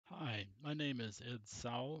Hi, my name is Ed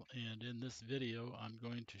Sowell, and in this video I'm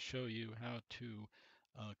going to show you how to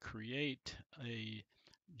create a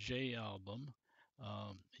jAlbum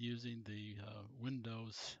using the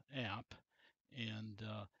Windows app and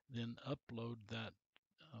then upload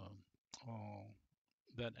um, uh,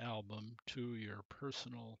 that album to your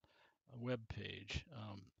personal web page.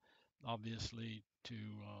 Obviously, to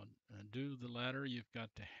do the latter, you've got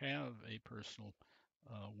to have a personal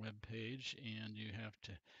web page, and you have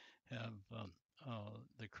to have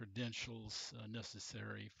the credentials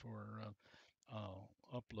necessary for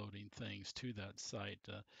uploading things to that site.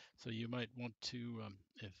 So you might want to,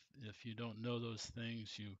 if you don't know those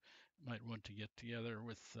things, you might want to get together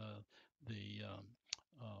with the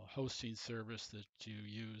hosting service that you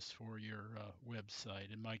use for your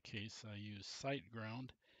website. In my case, I use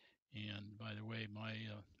SiteGround, and by the way, my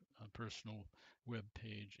personal web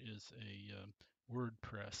page is a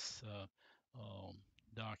WordPress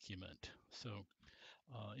document. So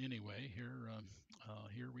anyway,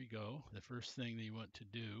 here we go. The first thing that you want to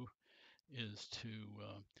do is to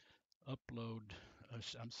upload,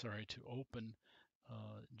 I'm sorry, to open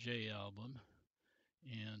jAlbum,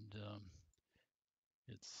 and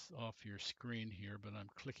it's off your screen here, but I'm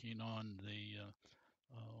clicking on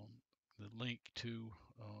the link to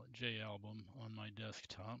jAlbum on my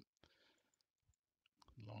desktop.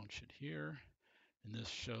 Launch it here, and this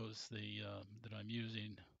shows that I'm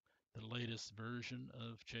using the latest version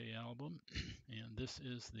of jAlbum, and this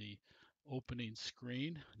is the opening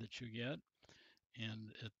screen that you get.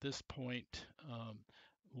 And at this point,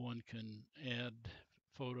 one can add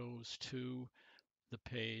photos to the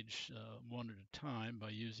page one at a time by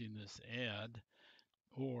using this add,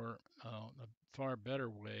 or a far better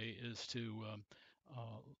way is to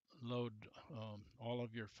load all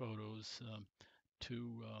of your photos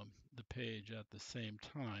to the page at the same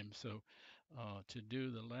time. So to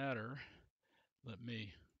do the latter, let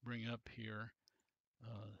me bring up here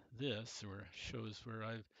this, where it shows where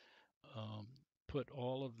I've um, put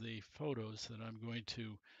all of the photos that I'm going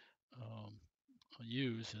to um,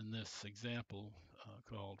 use in this example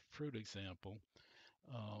called Fruit Example.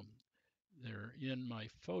 Um, they're in my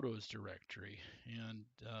photos directory, and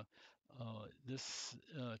this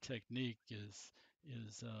technique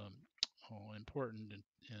is important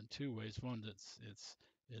in two ways. One,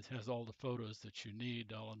 it has all the photos that you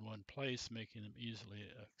need all in one place, making them easily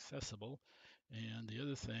accessible. And the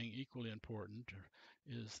other thing, equally important,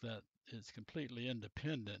 is that it's completely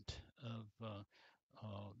independent of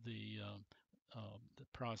the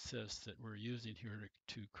process that we're using here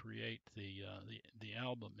to create the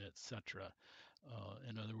album, etc.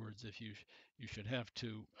 In other words, if you should have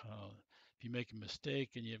to, if you make a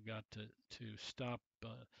mistake and you've got to stop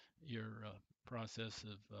your process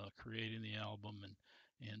of creating the album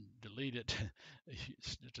and delete it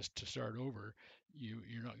just to start over,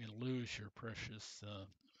 you're not going to lose your precious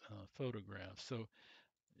photographs. So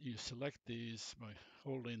you select these by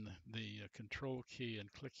holding the control key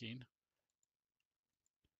and clicking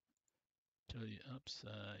till you, oops,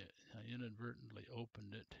 I inadvertently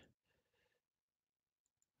opened it.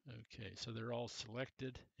 Okay, so they're all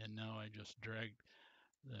selected, and now I just drag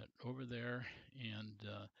that over there, and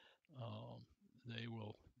they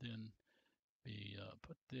will then be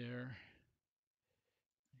put there.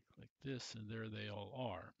 Click this, and there they all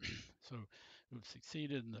are. So we've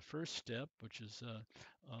succeeded in the first step, which is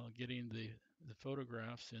getting the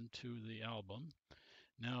photographs into the album.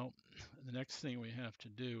 Now, the next thing we have to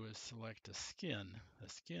do is select a skin. A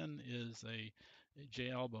skin is a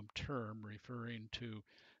jAlbum term referring to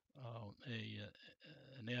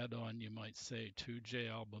an add-on, you might say, to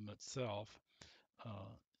jAlbum itself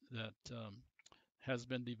that has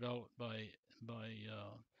been developed by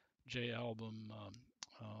jAlbum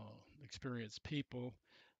experienced people,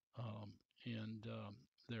 and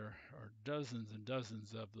there are dozens and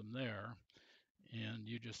dozens of them there, and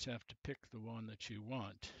you just have to pick the one that you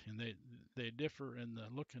want. And they differ in the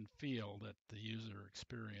look and feel that the user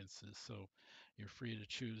experiences, so you're free to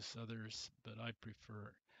choose others, but I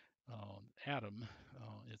prefer Atom.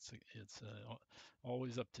 It's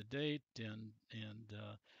always up to date, and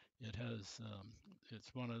it has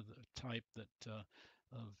it's one of the type that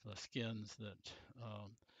of skins that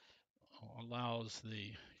allows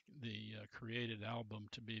the created album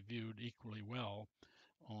to be viewed equally well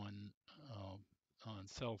on on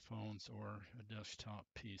cell phones or a desktop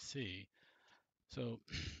PC. So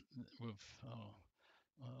we've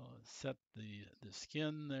set the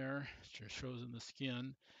skin there. It shows in the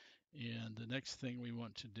skin, and the next thing we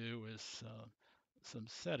want to do is some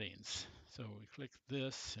settings. So we click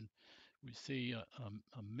this, and we see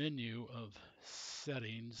a menu of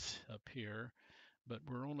settings up here, but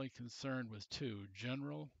we're only concerned with two,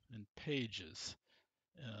 general and pages.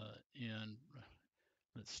 And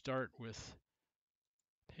let's start with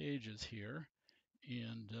pages here.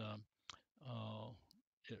 And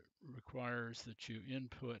it requires that you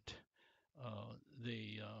input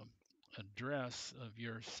the address of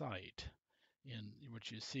your site. And what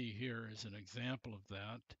you see here is an example of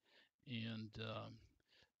that. And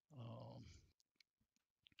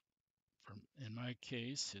in my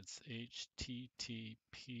case, it's https://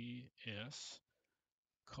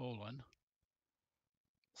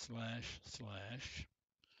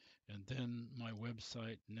 and then my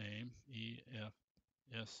website name,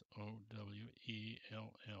 efsowell.us,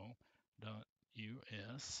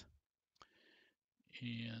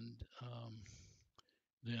 and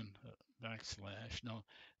then backslash. Now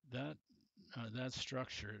that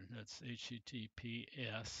structure, that's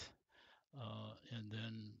https, and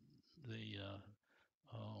then the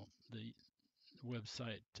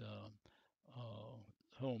website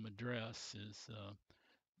home address is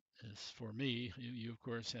for me. You of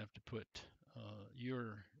course have to put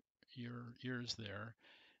yours there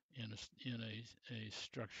in a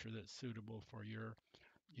structure that's suitable for your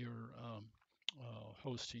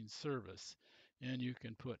hosting service, and you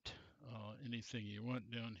can put anything you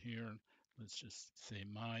want down here. Let's just say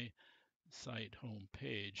my site home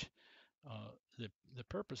page. The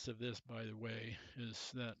purpose of this, by the way,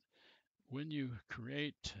 is that when you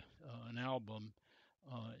create an album,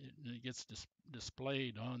 it gets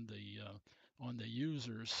displayed on the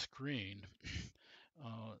user's screen.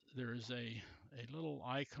 There's a little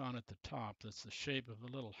icon at the top that's the shape of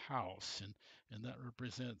a little house, and that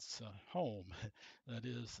represents home. That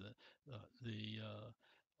is the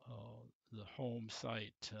home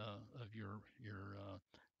site of your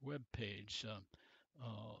web page,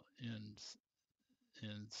 and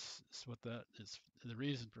what that is. The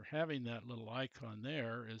reason for having that little icon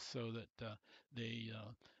there is so that they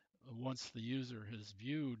once the user has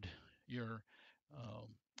viewed your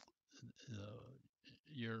um,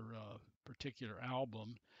 particular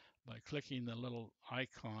album, by clicking the little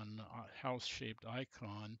icon, house-shaped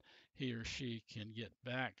icon, he or she can get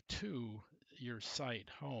back to your site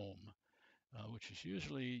home, which is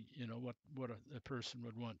usually, what a person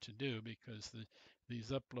would want to do, because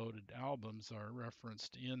these uploaded albums are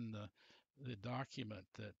referenced in the document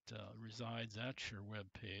that resides at your web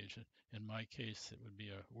page. In my case, it would be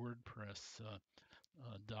a WordPress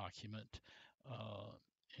document, uh,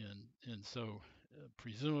 and so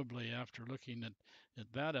presumably after looking at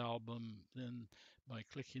that album, then by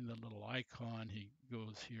clicking the little icon, he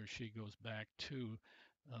or she goes back to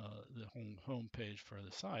the home page for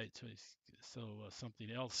the site, so something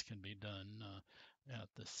else can be done at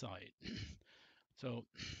the site. So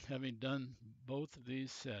having done both of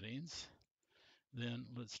these settings, then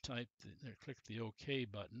let's click the OK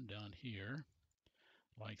button down here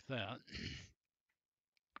like that.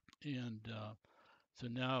 And so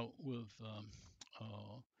now we've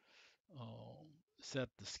set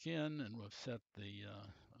the skin, and we've set the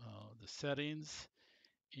settings,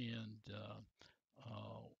 and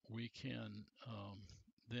we can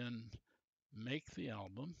then make the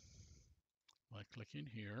album by clicking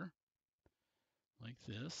here like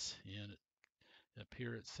this, and up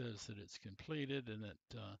here it says that it's completed, and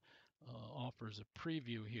it offers a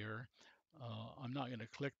preview here. I'm not going to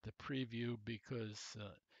click the preview because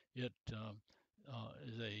it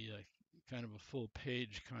is a kind of a full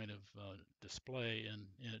page kind of display, and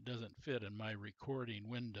it doesn't fit in my recording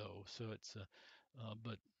window. So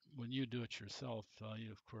but when you do it yourself,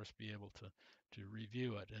 you of course be able to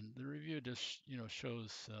review it, and the review just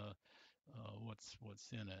shows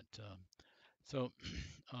what's in it. So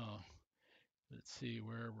let's see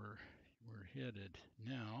where we're headed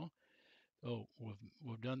now. Oh,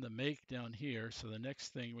 we've done the make down here. So the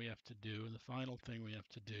next thing we have to do, and the final thing we have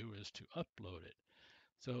to do, is to upload it.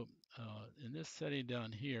 So in this setting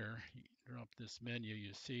down here, you drop this menu,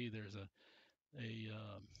 you see there's a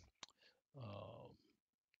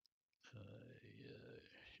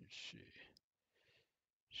let's see,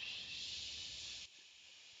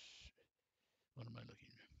 what am I looking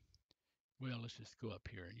at? Well, let's just go up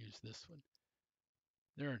here and use this one.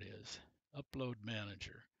 There it is, Upload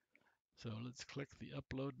Manager. So let's click the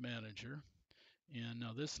Upload Manager, and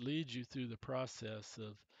now this leads you through the process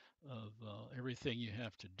of everything you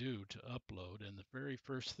have to do to upload. And the very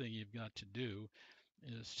first thing you've got to do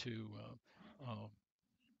is to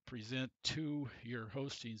present to your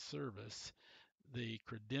hosting service the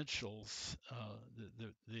credentials,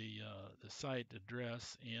 the site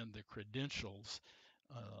address, and the credentials,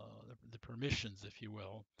 the permissions, if you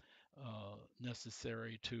will,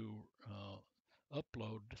 necessary to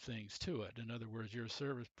upload things to it. In other words, your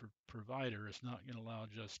service provider is not going to allow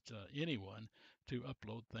just anyone to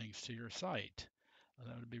upload things to your site.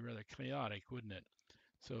 That would be rather chaotic, wouldn't it?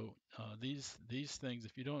 So these things,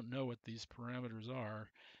 if you don't know what these parameters are,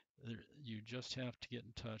 you just have to get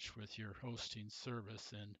in touch with your hosting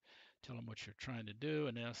service and tell them what you're trying to do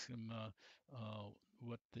and ask them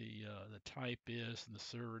what the type is and the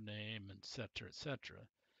server name, etc., etc.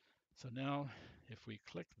 So now, if we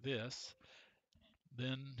click this,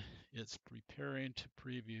 then it's preparing to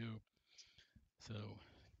preview. So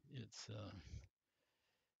it's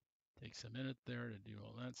takes a minute there to do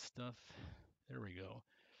all that stuff. There we go.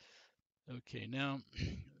 Okay, now,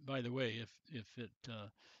 by the way,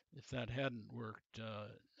 if that hadn't worked,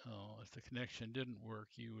 if the connection didn't work,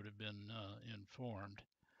 you would have been informed.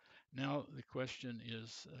 Now the question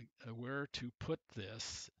is where to put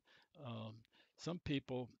this. Um, some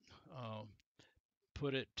people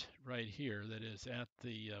put it right here, that is at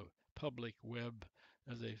the public web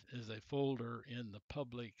as a folder in the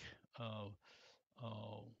public uh,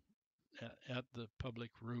 uh, at the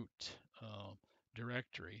public root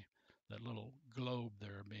directory. That little globe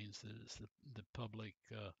there means that it's the public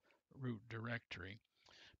root directory.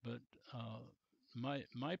 But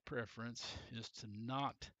my preference is to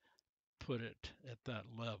not put it at that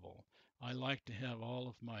level. I like to have all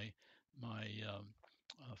of my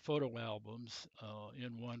photo albums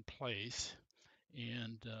in one place,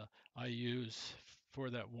 and I use for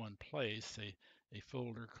that one place a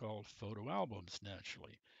folder called photo albums.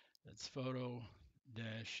 Naturally, it's photo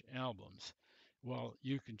dash albums. Well,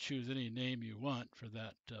 you can choose any name you want for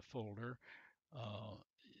that folder. uh,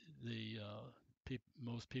 the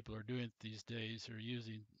most people are doing it these days are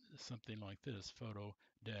using something like this, photo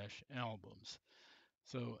dash albums.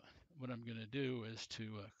 So what I'm going to do is to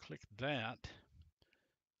click that.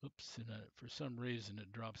 Oops, and for some reason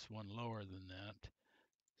it drops one lower than that.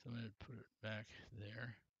 So I'm going to put it back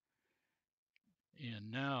there.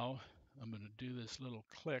 And now I'm going to do this little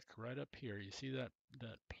click right up here. You see that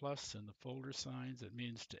plus and the folder signs? It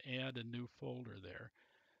means to add a new folder there.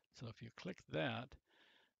 So if you click that,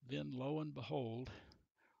 then lo and behold,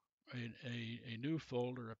 a new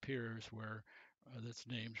folder appears where that's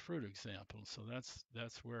named Fruit Example. So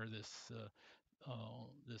that's where this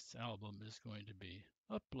album is going to be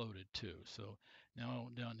uploaded to. So now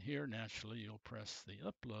down here, naturally, you'll press the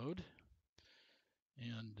upload,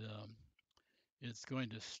 and it's going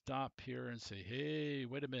to stop here and say, hey,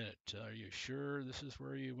 wait a minute, are you sure this is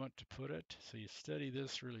where you want to put it? So you study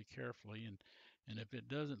this really carefully, and if it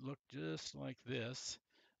doesn't look just like this,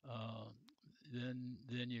 uh, then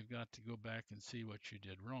you've got to go back and see what you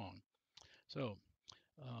did wrong. So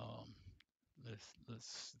um,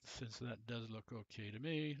 since that does look okay to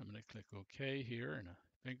me, I'm going to click OK here, and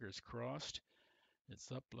fingers crossed.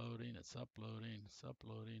 It's uploading, it's uploading, it's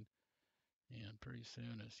uploading, and pretty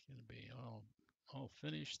soon it's going to be all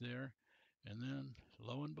finished there. And then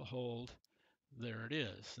lo and behold, there it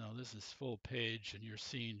is. Now this is full page, and you're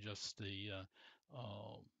seeing just the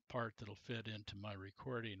part that'll fit into my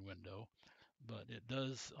recording window, but it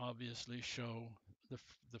does obviously show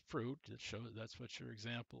the fruit. It shows that's what your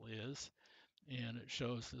example is, and it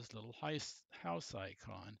shows this little house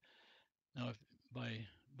icon. Now, if by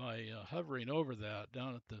hovering over that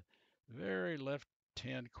down at the very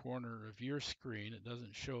left-hand corner of your screen, it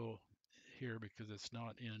doesn't show here because it's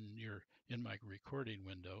not in my recording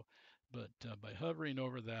window. But by hovering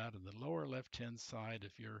over that in the lower left-hand side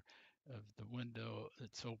of the window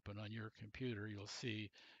that's open on your computer, you'll see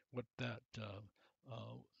what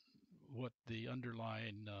what the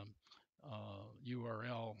underlying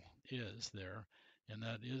URL is there, and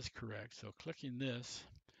that is correct. So clicking this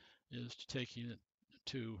is taking it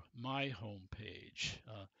to my home page,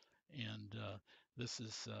 and this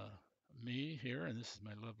is me here, and this is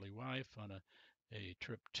my lovely wife on a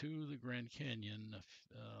trip to the Grand Canyon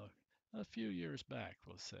a few years back,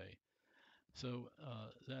 we'll say. So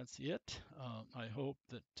that's it. I hope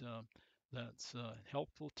that that's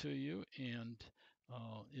helpful to you, and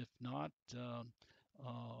if not,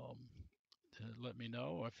 let me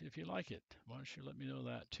know if you like it. Why don't you let me know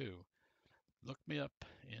that too? Look me up,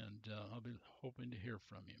 and I'll be hoping to hear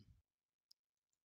from you.